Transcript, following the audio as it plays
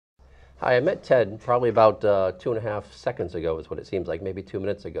Hi, I met Ted probably about 2.5 seconds ago is what it seems like, maybe 2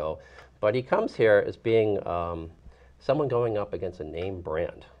 minutes ago. But he comes here as being someone going up against a name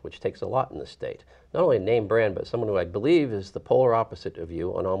brand, which takes a lot in this state. Not only a name brand, but someone who I believe is the polar opposite of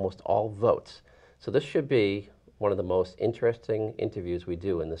you on almost all votes. So this should be one of the most interesting interviews we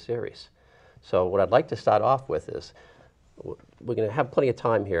do in the series. So what I'd like to start off with is, we're going to have plenty of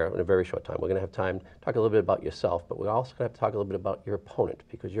time here in a very short time. We're going to have time to talk a little bit about yourself, but we're also going to have to talk a little bit about your opponent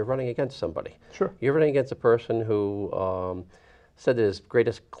because you're running against somebody. Sure. You're running against a person who said that his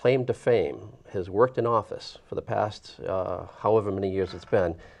greatest claim to fame has worked in office for the past however many years it's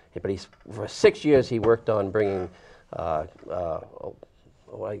been. But for 6 years he worked on bringing, well,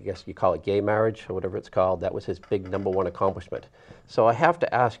 I guess you call it gay marriage or whatever it's called. That was his big #1 accomplishment. So I have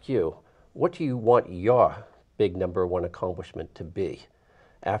to ask you, what do you want your big #1 accomplishment to be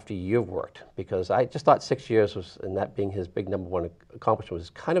after you've worked? Because I just thought 6 years was, and that being his big #1 accomplishment was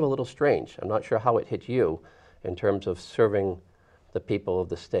kind of a little strange. I'm not sure how it hit you in terms of serving the people of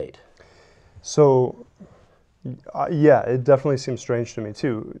the state. So, yeah, it definitely seems strange to me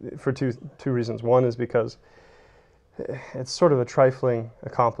too, for two reasons. One is because it's sort of a trifling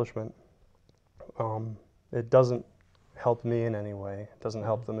accomplishment. It doesn't help me in any way. It doesn't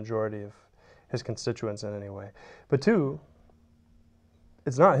help the majority of his constituents in any way. But two,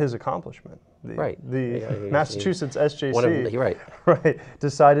 it's not his accomplishment. Right. Massachusetts SJC, right. right,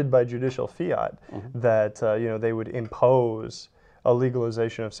 decided by judicial fiat that they would impose a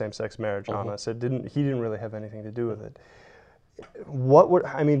legalization of same-sex marriage on us. He didn't really have anything to do with it.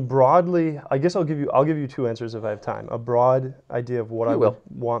 Broadly, I guess I'll give you two answers if I have time. A broad idea of what would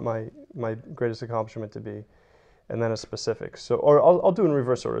want my greatest accomplishment to be, and then a specific. So, or I'll do in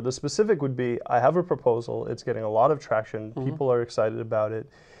reverse order. The specific would be, I have a proposal. It's getting a lot of traction. People are excited about it.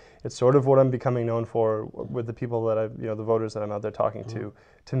 It's sort of what I'm becoming known for with the people that the voters that I'm out there talking to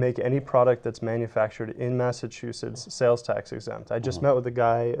make any product that's manufactured in Massachusetts sales tax exempt. I just met with a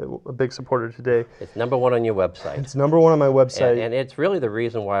guy, a big supporter today. It's #1 on your website. It's #1 on my website. And it's really the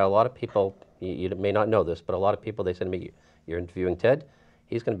reason why a lot of people, you may not know this, but a lot of people, they say to me, you're interviewing Ted?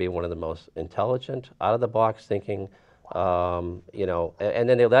 He's going to be one of the most intelligent, out-of-the-box thinking, and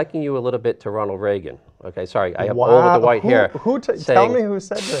then they're liking you a little bit to Ronald Reagan. Okay, sorry, I have all of the white hair. Tell me who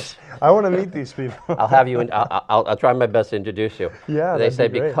said this. I want to meet these people. I'll have you, I'll try my best to introduce you. Yeah, they say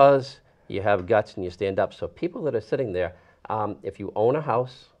be great. Because you have guts and you stand up. So people that are sitting there, if you own a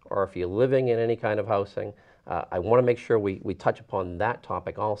house or if you're living in any kind of housing, I want to make sure we touch upon that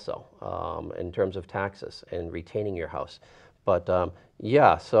topic also in terms of taxes and retaining your house. But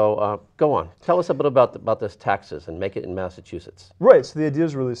so go on. Tell us a bit about this taxes and make it in Massachusetts. Right. So the idea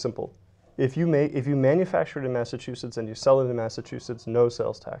is really simple. If you manufacture it in Massachusetts and you sell it in Massachusetts, no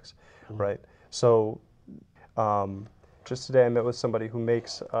sales tax, right? So, just today I met with somebody who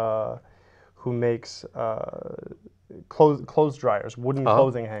makes clothes dryers, wooden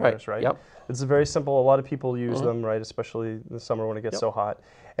clothing hangers, right? Yep. It's very simple. A lot of people use them, right? Especially in the summer when it gets so hot.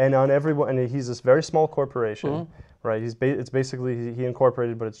 And and he's this very small corporation, right? It's basically he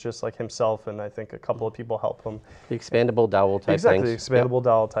incorporated, but it's just like himself, and I think a couple of people help him. The expandable dowel type things. Exactly, expandable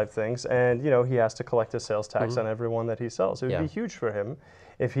dowel type things, and he has to collect a sales tax on everyone that he sells. It would be huge for him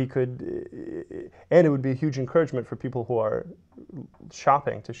if he could, and it would be a huge encouragement for people who are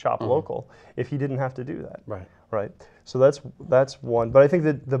shopping to shop local if he didn't have to do that. Right. Right. So that's one. But I think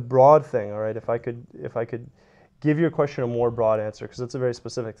that the broad thing, all right, if I could give your question a more broad answer, because it's a very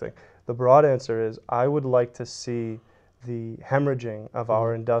specific thing. The broad answer is I would like to see the hemorrhaging of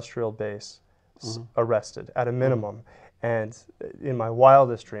our industrial base arrested at a minimum. And in my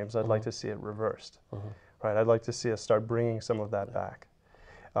wildest dreams, I'd like to see it reversed. Right. I'd like to see us start bringing some of that back.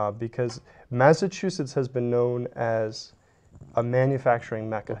 Because Massachusetts has been known as a manufacturing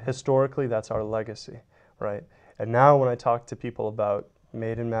mecca. Historically, that's our legacy. Right. And now when I talk to people about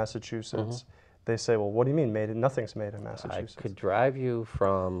made in Massachusetts, they say, well, what do you mean nothing's made in Massachusetts? I could drive you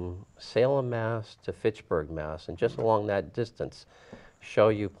from Salem, Mass to Fitchburg, Mass, and just along that distance show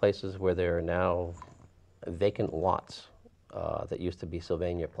you places where there are now vacant lots that used to be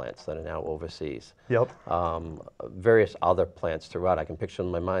Sylvania plants that are now overseas. Yep. Various other plants throughout. I can picture in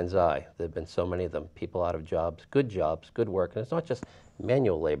my mind's eye. There have been so many of them. People out of jobs, good work. And it's not just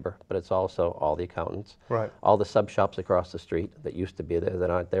manual labor, but it's also all the accountants, all the sub shops across the street that used to be there that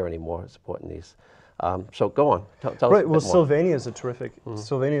aren't there anymore supporting these. So go on. Tell us a bit more. Sylvania is a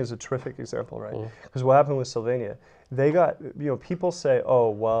terrific example, right? Because what happened with Sylvania, they got, people say, oh,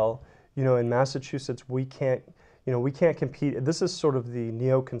 well, in Massachusetts we can't compete. This is sort of the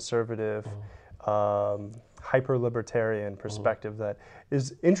neoconservative, hyper-libertarian perspective that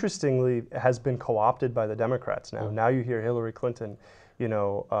is, interestingly, has been co-opted by the Democrats now. Now you hear Hillary Clinton,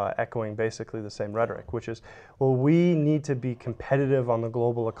 echoing basically the same rhetoric, which is, well, we need to be competitive on the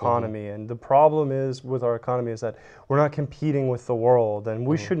global economy, and the problem is with our economy is that we're not competing with the world, and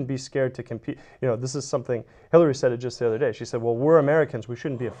we shouldn't be scared to compete. This is something, Hillary said it just the other day. She said, well, we're Americans, we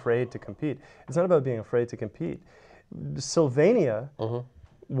shouldn't be afraid to compete. It's not about being afraid to compete. Sylvania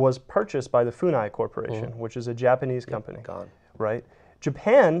was purchased by the Funai Corporation, which is a Japanese company, right?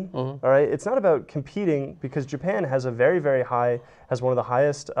 Japan, all right, it's not about competing, because Japan has a very, very high, has one of the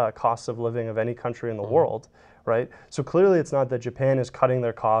highest costs of living of any country in the world, right? So clearly it's not that Japan is cutting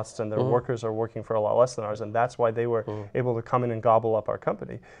their costs and their workers are working for a lot less than ours, and that's why they were able to come in and gobble up our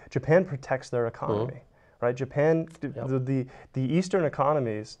company. Japan protects their economy. Right, Japan, the Eastern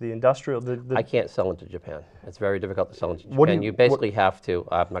economies, the industrial. I can't sell into Japan. It's very difficult to sell into Japan. You basically have to.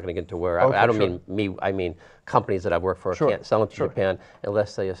 I'm not going to get into where. I don't mean me. I mean companies that I've worked for can't sell into Japan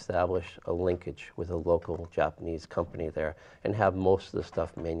unless they establish a linkage with a local Japanese company there and have most of the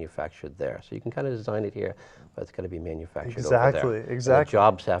stuff manufactured there. So you can kind of design it here, but it's got to be manufactured over there. Exactly. And the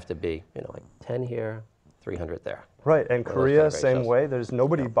jobs have to be, like 10 here, 300 there. Right, and Korea, same way. There's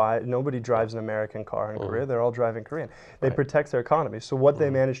nobody drives an American car in Korea. They're all driving Korean. They protect their economy. So what they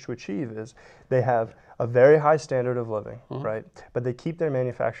manage to achieve is they have a very high standard of living, right? But they keep their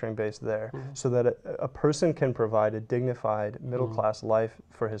manufacturing base there so that a person can provide a dignified middle-class life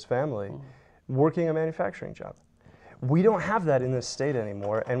for his family working a manufacturing job. We don't have that in this state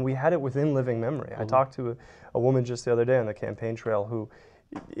anymore, and we had it within living memory. I talked to a woman just the other day on the campaign trail who,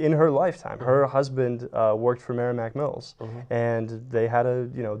 in her lifetime, her husband worked for Merrimack Mills, and they had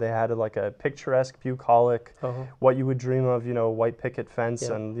like a picturesque, bucolic, what you would dream of, white picket fence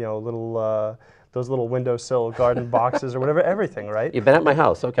and little those little windowsill garden boxes or whatever, everything, right? You've been at my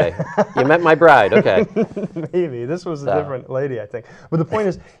house, okay. You met my bride, okay. Maybe this was a different lady, I think. But the point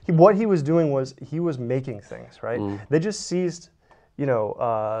is, what he was doing was he was making things, right? They just seized,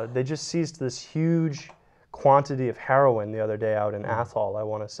 this huge quantity of heroin the other day out in Athol, I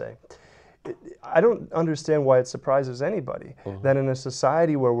want to say. I don't understand why it surprises anybody that in a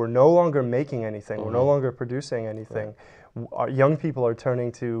society where we're no longer making anything, we're no longer producing anything, our young people are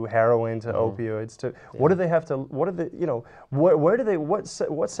turning to heroin, to opioids, to what do they have to,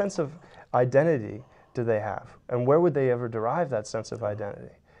 what sense of identity do they have? And where would they ever derive that sense of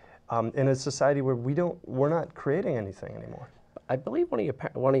identity? In a society where we're not creating anything anymore. I believe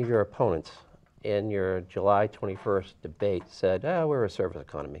one of your opponents in your July 21st debate said, we're a service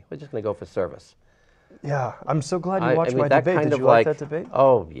economy. We're just going to go for service. Yeah, I'm so glad you watched my debate. Did you like that debate?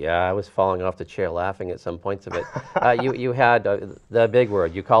 Oh, yeah, I was falling off the chair laughing at some points of it. You had the big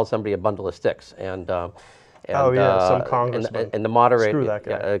word. You called somebody a bundle of sticks. And some congressman. And the moderator, Screw that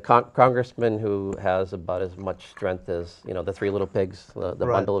guy. Congressman who has about as much strength as, the Three Little Pigs, the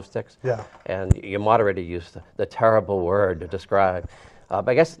bundle of sticks. Yeah. And your moderator used the terrible word to describe. But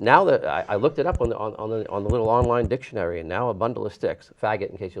I guess now that I looked it up on the little online dictionary, and now a bundle of sticks, faggot,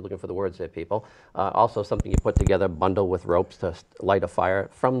 in case you're looking for the words there, people. Also something you put together, bundle with ropes to light a fire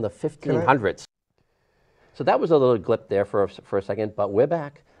from the 1500s. So that was a little glip there for a second, but we're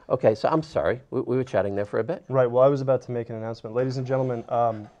back. Okay, so I'm sorry, we were chatting there for a bit. Right. Well, I was about to make an announcement, ladies and gentlemen.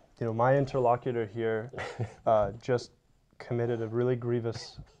 My interlocutor here just committed a really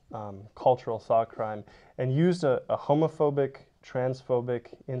grievous cultural thought crime and used a homophobic,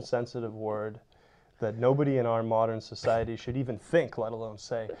 transphobic, insensitive word that nobody in our modern society should even think, let alone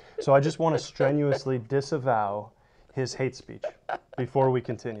say. So I just want to strenuously disavow his hate speech before we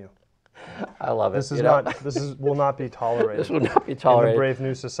continue. I love it. This will not be tolerated. This will not be tolerated in the brave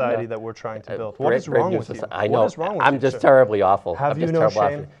new society that we're trying to build. What is wrong with you? I know. What is wrong with I'm you, just sir? terribly awful. Have you no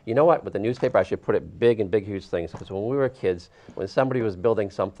shame? You know what? With the newspaper, I should put it big and big, huge things. Because when we were kids, when somebody was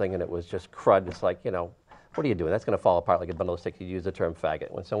building something and it was just crud, it's like, what are you doing? That's going to fall apart like a bundle of sticks. You'd use the term faggot.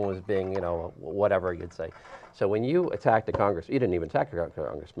 When someone was being, whatever you'd say. So when you attacked a congressman, you didn't even attack a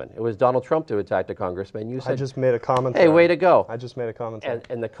congressman. It was Donald Trump who attacked a congressman. You said, I just made a comment. Hey, way to go. I just made a comment.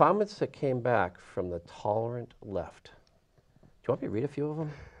 And the comments that came back from the tolerant left. Do you want me to read a few of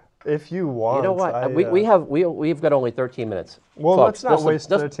them? If you want. You know what? We've got only 13 minutes. Well, Folks, let's not waste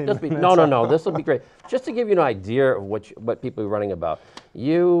 13 minutes. No. This will be great. Just to give you an idea of what people are running about.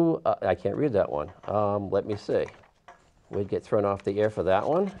 I can't read that one. Let me see. We'd get thrown off the air for that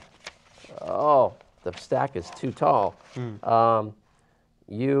one. Oh, the stack is too tall.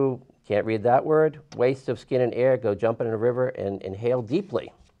 You can't read that word. Waste of skin and air. Go jump in a river and inhale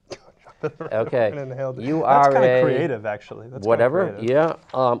deeply. Okay. That's kind of creative, actually. That's whatever. Kind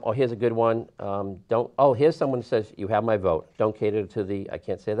of yeah. Here's a good one. Here's someone who says, you have my vote. Don't cater to the, I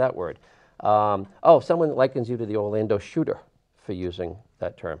can't say that word. Someone likens you to the Orlando shooter for using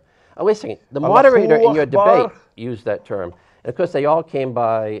that term. Oh, wait a second. The moderator in your debate used that term. And of course, they all came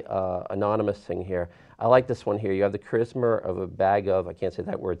by anonymous thing here. I like this one here. You have the charisma of a bag of, I can't say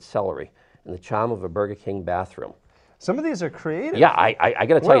that word, celery, and the charm of a Burger King bathroom. Some of these are creative. Yeah, I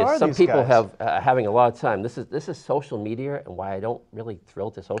got to tell you, some people guys? have having a lot of time. This is social media, and why I don't really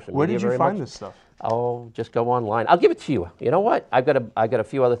thrill to social Where media did you very find much. this stuff? Oh, just go online. I'll give it to you. You know what? I've got a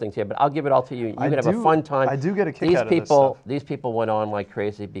few other things here, but I'll give it all to you. You can have a fun time. I do get a kick out of this stuff. These people went on like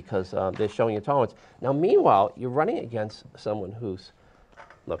crazy because they're showing you tolerance. Now, meanwhile, you're running against someone who's,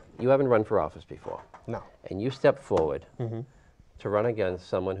 look, you haven't run for office before. No. And you step forward to run against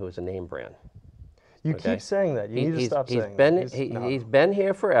someone who is a name brand. You keep saying that. You need to stop saying that. He's been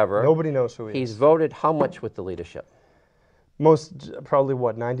here forever. Nobody knows who he is. He's voted how much with the leadership? Probably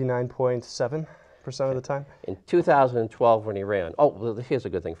what, 99.7% of the time? In 2012 when he ran. Oh, well, here's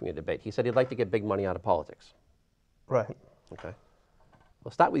a good thing from your debate. He said he'd like to get big money out of politics. Right. Okay.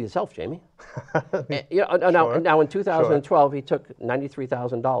 Well, start with yourself, Jamie. Now, in 2012, he took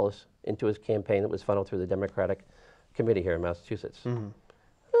 $93,000 into his campaign that was funneled through the Democratic Committee here in Massachusetts.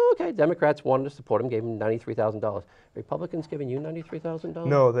 Okay, Democrats wanted to support him, gave him $93,000. Republicans giving you $93,000?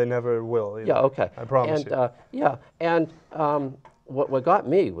 No, they never will either. Yeah, okay. I promise you. What got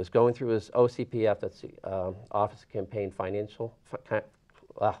me was going through his OCPF, that's the Office Campaign Finance,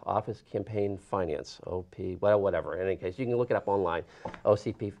 OP, whatever. In any case, you can look it up online,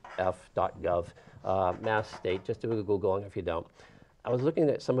 ocpf.gov, Mass State, just do a Googling if you don't. I was looking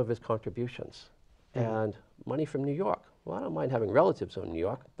at some of his contributions and money from New York. Well, I don't mind having relatives in New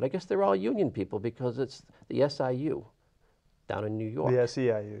York, but I guess they're all union people because it's the SIU down in New York. The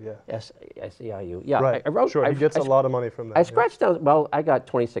SEIU, yeah. SEIU, yeah. Right, he gets a lot of money from that. I scratched down, well, I got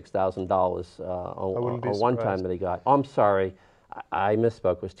 $26,000 on one time that he got. Oh, I'm sorry, I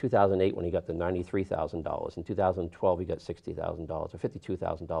misspoke. It was 2008 when he got the $93,000. In 2012, he got $60,000 or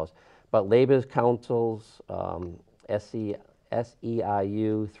 $52,000. But Labor's councils,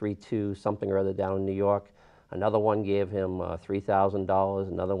 SEIU 32 something or other down in New York. Another one gave him $3,000.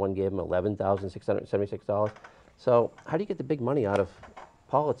 Another one gave him $11,676. So how do you get the big money out of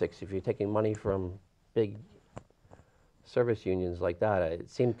politics if you're taking money from big service unions like that?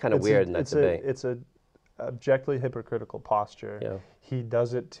 It seemed kind of weird in that debate. It's a objectively hypocritical posture. Yeah. He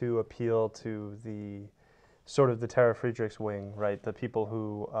does it to appeal to the sort of the Tara Friedrichs wing, right? The people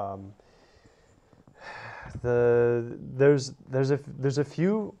who there's a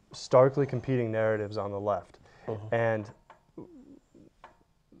few starkly competing narratives on the left, and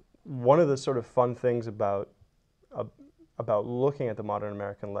one of the sort of fun things about looking at the modern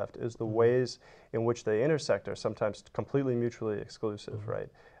American left is the ways in which they intersect are sometimes completely mutually exclusive, right?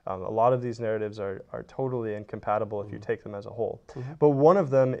 A lot of these narratives are totally incompatible if you take them as a whole. But one of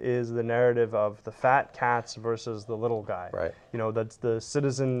them is the narrative of the fat cats versus the little guy. Right. You know, that's the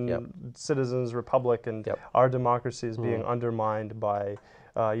citizens republic, and our democracy is being undermined by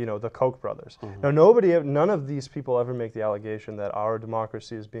the Koch brothers. Now, none of these people ever make the allegation that our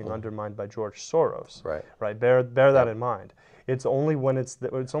democracy is being undermined by George Soros. Right. Right. Bear that in mind. It's only when it's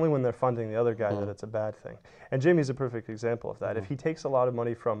only when they're funding the other guy that it's a bad thing. And Jamie's a perfect example of that. If he takes a lot of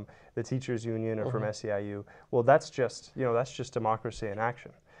money from the teachers union or from SEIU, well, that's just democracy in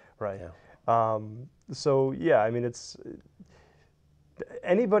action, right? Yeah. So yeah, I mean, it's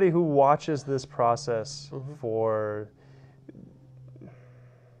anybody who watches this process for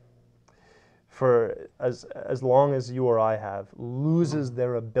as long as you or I have, loses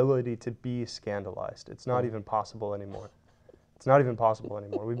their ability to be scandalized. It's not even possible anymore. It's not even possible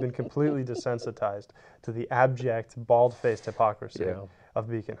anymore. We've been completely desensitized to the abject, bald-faced hypocrisy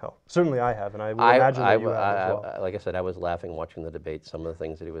of Beacon Hill. Certainly I have, and I would imagine that you have as well. Like I said, I was laughing watching the debate, some of the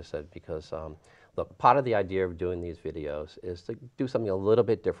things that he was said, because look, part of the idea of doing these videos is to do something a little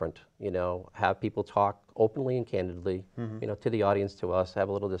bit different, have people talk openly and candidly, to the audience, to us, have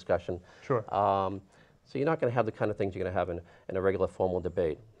a little discussion. Sure. So you're not going to have the kind of things you're going to have in a regular formal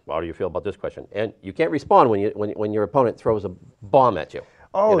debate. How do you feel about this question? And you can't respond when your opponent throws a bomb at you.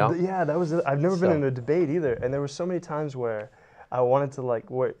 Oh, yeah, that was. I've never been in a debate either, and there were so many times where I wanted to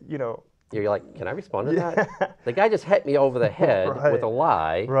You're like, can I respond to that? The guy just hit me over the head with a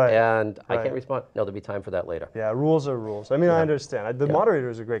lie, and I can't respond. No, there'll be time for that later. Yeah, rules are rules. I mean, I understand. The moderator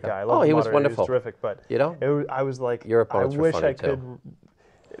is a great guy. I love he was wonderful. He was terrific, but I was like, your opponents I wish were funny I could.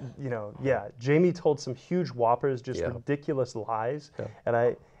 Jamie told some huge whoppers, just ridiculous lies,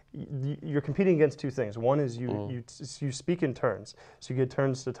 and you're competing against two things. One is you speak in turns, so you get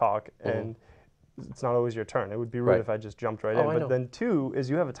turns to talk, and it's not always your turn. It would be rude Right. if I just jumped right Oh, in. I But know. then two is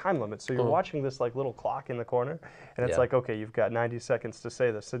you have a time limit. So you're watching this like little clock in the corner, and it's Yeah. like, okay, you've got 90 seconds to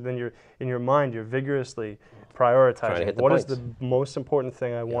say this. So then you're in your mind, you're vigorously Trying to prioritizing hit the what is the points. most important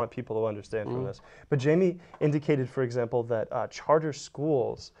thing I want people to understand from this. But Jamie indicated, for example, that charter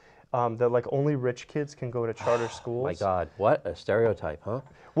schools, that like only rich kids can go to charter schools. My God, what a stereotype, huh?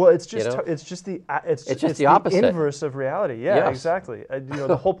 Well, it's just know? it's just the just the opposite. inverse of reality. Yeah, Yes. exactly.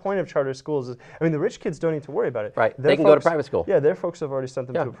 The whole point of charter schools is, I mean, the rich kids don't need to worry about it. Right. Their They can go to folks- private school. Yeah, their folks have already sent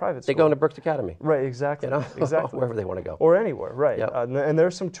them Yeah. to a private They school. go into Brooks Academy. Right, exactly. You know, Exactly. wherever they want to go. Or anywhere, right. Yep. And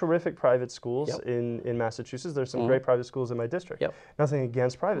there's some terrific private schools Yep. in Massachusetts. There's some great private schools in my district. Yep. Nothing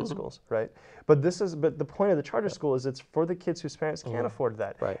against private schools, right? But the point of the charter school is it's for the kids whose parents can't afford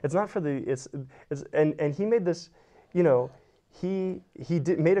that. Right. It's not for the and he made this, he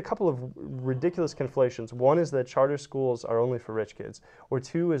made a couple of ridiculous conflations. One is that charter schools are only for rich kids, or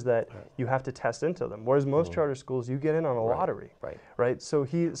two is that you have to test into them. Whereas most charter schools, you get in on a lottery, Right. right? So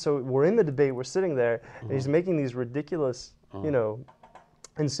we're in the debate, we're sitting there, and he's making these ridiculous,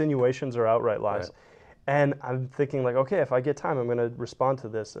 insinuations or outright lies. Right. And I'm thinking like, okay, if I get time, I'm going to respond to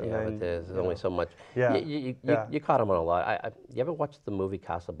this. And Yeah, then, but there's only so much. Yeah. You caught him on a lot. You ever watched the movie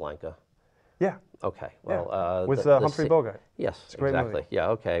Casablanca? yeah, Okay. yeah. Well, With the Humphrey sce- Bogart. Yes, a great exactly. movie. Yeah.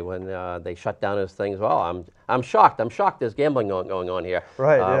 Okay. When they shut down his things, well, I'm shocked. I'm shocked. There's gambling going on here.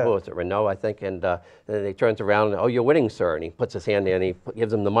 Right, yeah. Who was it? Renault, I think. And then he turns around. And, oh, you're winning, sir. And he puts his hand in. And he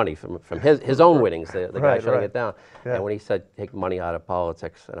gives him the money from his own winnings. The guy Right, shutting right. it down. Yeah. And when he said take money out of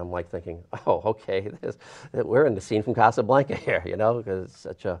politics, and I'm like thinking, oh, okay, we're in the scene from Casablanca here, because it's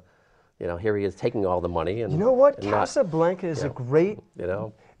such a, here he is taking all the money. And You know what? and not, Casablanca is a great.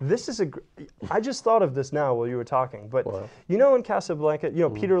 This is I just thought of this now while you were talking, but Wow. in Casablanca,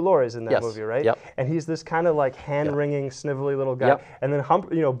 Peter Lorre's in that Yes. movie, right? Yep. And he's this kind of like hand-wringing, snivelly little guy. Yep. And then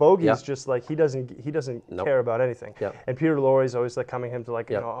Bogey's Yep. just like he doesn't Nope. care about anything. Yep. And Peter Lorre's always like coming him to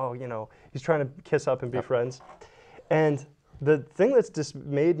like Yep. he's trying to kiss up and be friends. And the thing that's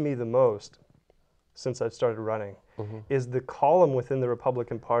dismayed me the most since I've started running is the column within the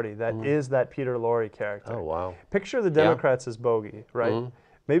Republican Party that is that Peter Lorre character. Oh, wow. Picture the Democrats as bogey, right?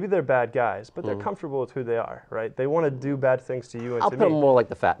 Maybe they're bad guys, but they're comfortable with who they are, right? They want to do bad things to you and I'll to put him me. more like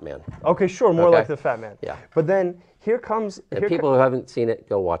the fat man. Okay, sure, more Okay. like the fat man. Yeah. But then here comes And people who haven't seen it,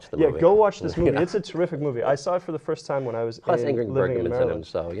 go watch the movie. yeah, go watch this movie. know? It's a terrific movie. I saw it for the first time when I was Plus living Ingrid in Bergman's in him, Maryland.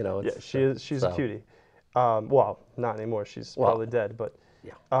 so Yeah, it's she's so, a cutie. Well, not anymore. She's Well, probably dead. But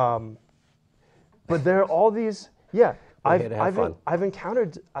Yeah. but there are all these. Yeah, We're here to have fun. I've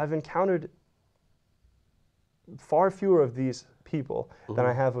encountered far fewer of these people than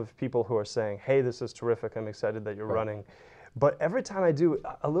I have of people who are saying, "Hey, this is terrific. I'm excited that you're running." But every time I do,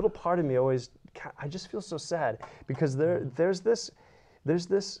 a little part of me I just feel so sad because there's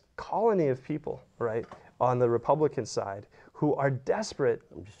this colony of people, right, on the Republican side who are desperate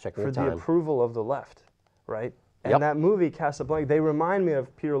I'm just checking for the the time. approval of the left, right? And Yep. that movie, Casablanca, they remind me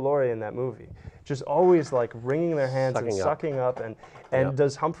of Peter Lorre in that movie. Just always like wringing their hands and Sucking up. sucking up. And Yep.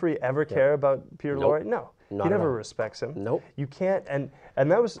 does Humphrey ever care about Peter Nope. Lorre? No. Not He at never all. respects him. Nope. You can't, and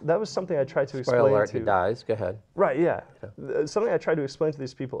that was something I tried to Spoiler explain alert, to. he dies. Go ahead. Right, yeah. Something I tried to explain to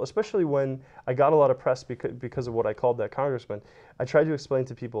these people, especially when I got a lot of press because of what I called that congressman. I tried to explain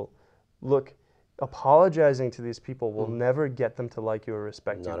to people, look, apologizing to these people will never get them to like you or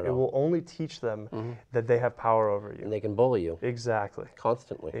respect Not you. at It all. will only teach them that they have power over you. And they can bully you Exactly.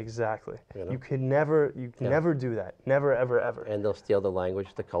 constantly. Exactly. You know? You can never do that. Never, ever, ever. And they'll steal the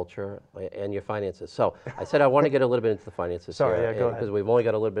language, the culture, and your finances. So I said I want to get a little bit into the finances Sorry, here. yeah, go ahead. Because we've only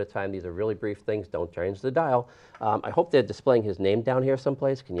got a little bit of time. These are really brief things. Don't change the dial. I hope they're displaying his name down here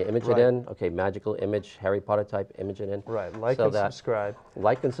someplace. Can you image Right. it in? Okay, magical image, Harry Potter type, image it in. Right. Like so and that, subscribe.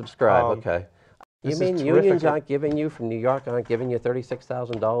 Like and subscribe, okay. You this is mean terrific. unions aren't giving you, from New York, aren't giving you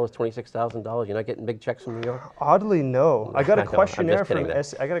 $36,000, $26,000? You're not getting big checks from New York? Oddly, no. I got a I know, I'm questionnaire just kidding from there.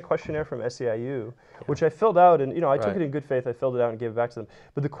 I got a questionnaire from SEIU, which I filled out, and I took Right. it in good faith. I filled it out and gave it back to them.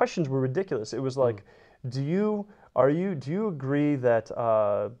 But the questions were ridiculous. It was like, do you agree that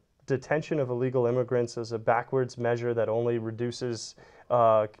detention of illegal immigrants is a backwards measure that only reduces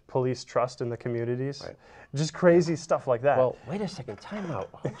police trust in the communities? Right. Just crazy stuff like that. Well, wait a second, time out.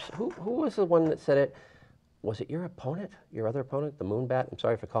 Who was the one that said it? Was it your opponent, your other opponent, the Moonbat? I'm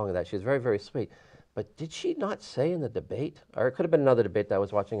sorry for calling her that. She's very, very sweet. But did she not say in the debate, or it could have been another debate that I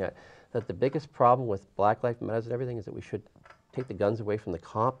was watching at, that the biggest problem with Black Lives Matter and everything is that we should take the guns away from the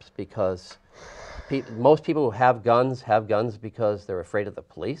cops because most people who have guns because they're afraid of the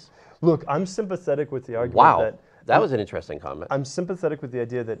police? Look, I'm sympathetic with the argument Wow, that was an interesting comment. I'm sympathetic with the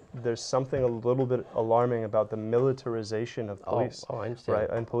idea that there's something a little bit alarming about the militarization of police, I understand. right,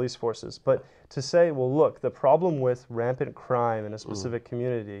 and police forces. But to say, well, look, the problem with rampant crime in a specific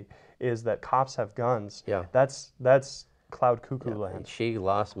community is that cops have guns. Yeah. That's cloud cuckoo land. She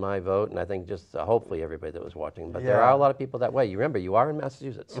lost my vote, and I think just hopefully everybody that was watching. But there are a lot of people that way. You remember, you are in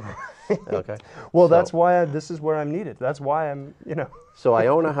Massachusetts. Okay. Well, that's why this is where I'm needed. That's why I'm, So I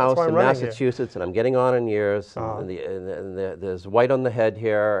own a house why I'm in running here. Massachusetts, and I'm getting on in years. And there's white on the head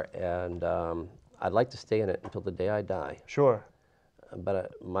here, and I'd like to stay in it until the day I die. Sure.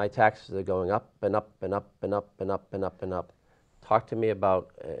 But my taxes are going up and up and up and up and up and up and up. Talk to me about,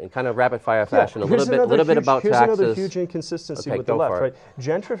 in kind of rapid fire fashion, a little bit about here's taxes. Another huge inconsistency with the left, right?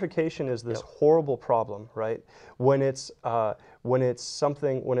 Gentrification is this horrible problem, right? When it's a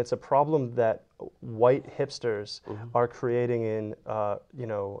problem that white hipsters are creating in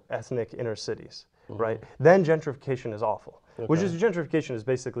ethnic inner cities, right? Then gentrification is awful. Which is gentrification is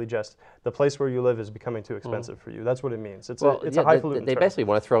basically just the place where you live is becoming too expensive for you. That's what it means. It's a highfalutin They term. basically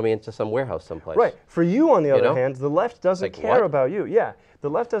want to throw me into some warehouse someplace. Right. For you, on the other hand, the left doesn't care what? about you. Yeah, the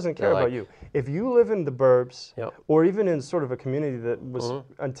left doesn't care about you. If you live in the burbs, or even in sort of a community that was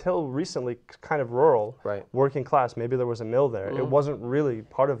until recently kind of rural, working class, maybe there was a mill there. It wasn't really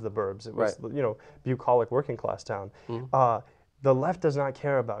part of the burbs. It was bucolic working class town. The left does not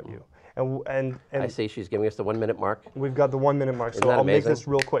care about you. And I see she's giving us the 1 minute mark. We've got the 1 minute mark, Isn't so that I'll make amazing? this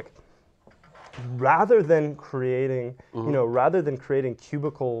real quick. Rather than creating,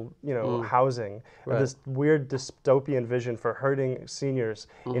 cubicle, housing, this weird dystopian vision for herding seniors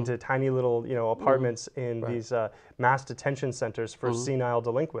into tiny little, apartments in these mass detention centers for senile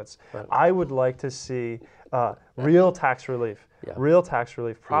delinquents, I would like to see real tax relief,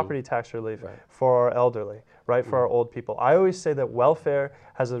 property tax relief for our elderly. Right, for our old people. I always say that welfare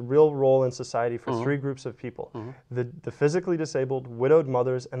has a real role in society for three groups of people. The physically disabled, widowed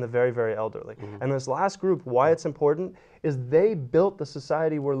mothers, and the very, very elderly. And this last group, why it's important, is they built the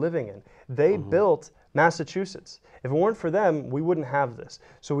society we're living in. They built Massachusetts. If it weren't for them, we wouldn't have this.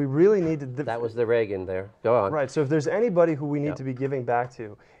 So we really need to... That was the Reagan there. Go on. Right, so if there's anybody who we need to be giving back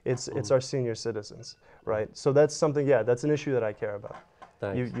to, it's our senior citizens, right? So that's something, that's an issue that I care about.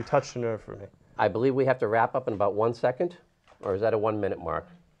 Thanks. You touched a nerve for me. I believe we have to wrap up in about 1 second, or is that a 1 minute mark?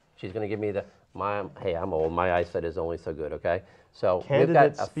 She's going to give me hey, I'm old, my eyesight is only so good, okay? So we've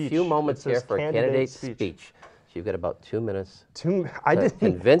got a few moments here for a candidate speech. So you've got about 2 minutes to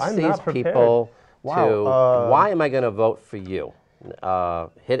convince these people to, why am I going to vote for you?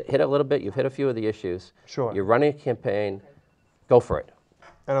 Hit a little bit, you've hit a few of the issues. Sure. You're running a campaign, go for it.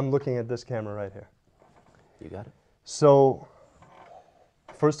 And I'm looking at this camera right here. You got it. So,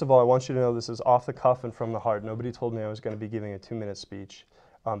 first of all, I want you to know this is off the cuff and from the heart. Nobody told me I was going to be giving a 2-minute speech.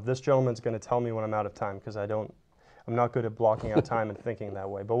 This gentleman's going to tell me when I'm out of time because I'm not good at blocking out time and thinking that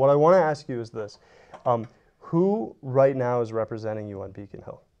way. But what I want to ask you is this. Who right now is representing you on Beacon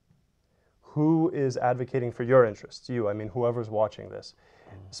Hill? Who is advocating for your interests? You, I mean, whoever's watching this.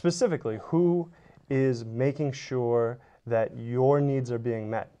 Specifically, who is making sure that your needs are being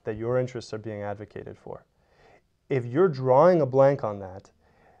met, that your interests are being advocated for? If you're drawing a blank on that,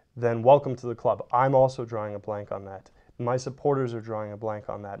 then welcome to the club. I'm also drawing a blank on that. My supporters are drawing a blank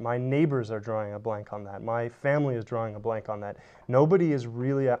on that. My neighbors are drawing a blank on that. My family is drawing a blank on that. Nobody is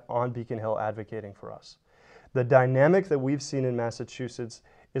really on Beacon Hill advocating for us. The dynamic that we've seen in Massachusetts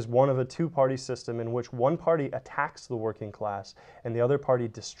is one of a two-party system in which one party attacks the working class and the other party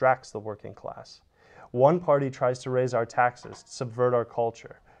distracts the working class. One party tries to raise our taxes, subvert our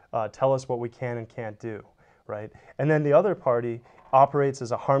culture, tell us what we can and can't do, right? And then the other party operates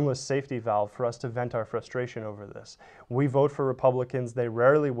as a harmless safety valve for us to vent our frustration over this. We vote for Republicans, they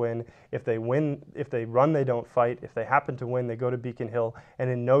rarely win. If they run, they don't fight. If they happen to win, they go to Beacon Hill and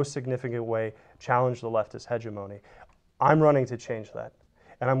in no significant way challenge the leftist hegemony. I'm running to change that.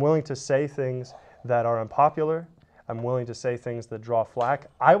 And I'm willing to say things that are unpopular. I'm willing to say things that draw flack.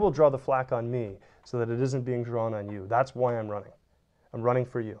 I will draw the flack on me so that it isn't being drawn on you. That's why I'm running. I'm running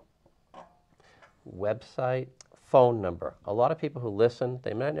for you. Website, phone number. A lot of people who listen,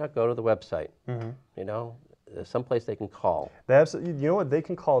 they might not go to the website. You know, there's someplace they can call. You know what? They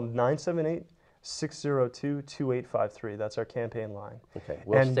can call 978-602-2853. That's our campaign line. Okay,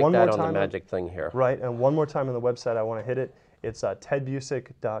 we'll stick that on the magic thing here. Right, and one more time on the website, I want to hit it. It's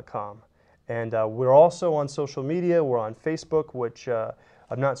tedbusiek.com. And we're also on social media. We're on Facebook, which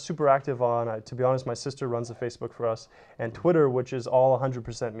I'm not super active on. To be honest, my sister runs the Facebook for us. And Twitter, which is all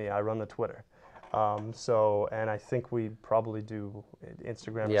 100% me. I run the Twitter. And I think we probably do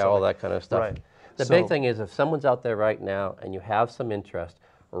Instagram. Or Yeah, something. all that kind of stuff. Right. The big thing is, if someone's out there right now and you have some interest,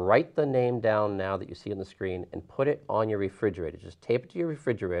 write the name down now that you see on the screen and put it on your refrigerator. Just tape it to your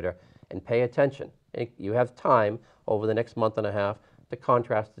refrigerator and pay attention. You have time over the next month and a half to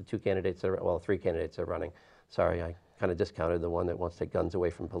contrast the 2 candidates, well, 3 candidates are running. Sorry, I kind of discounted the one that wants to take guns away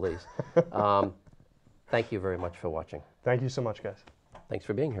from police. Thank you very much for watching. Thank you so much, guys. Thanks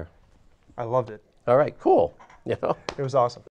for being here. I loved it. All right, cool. You know? It was awesome.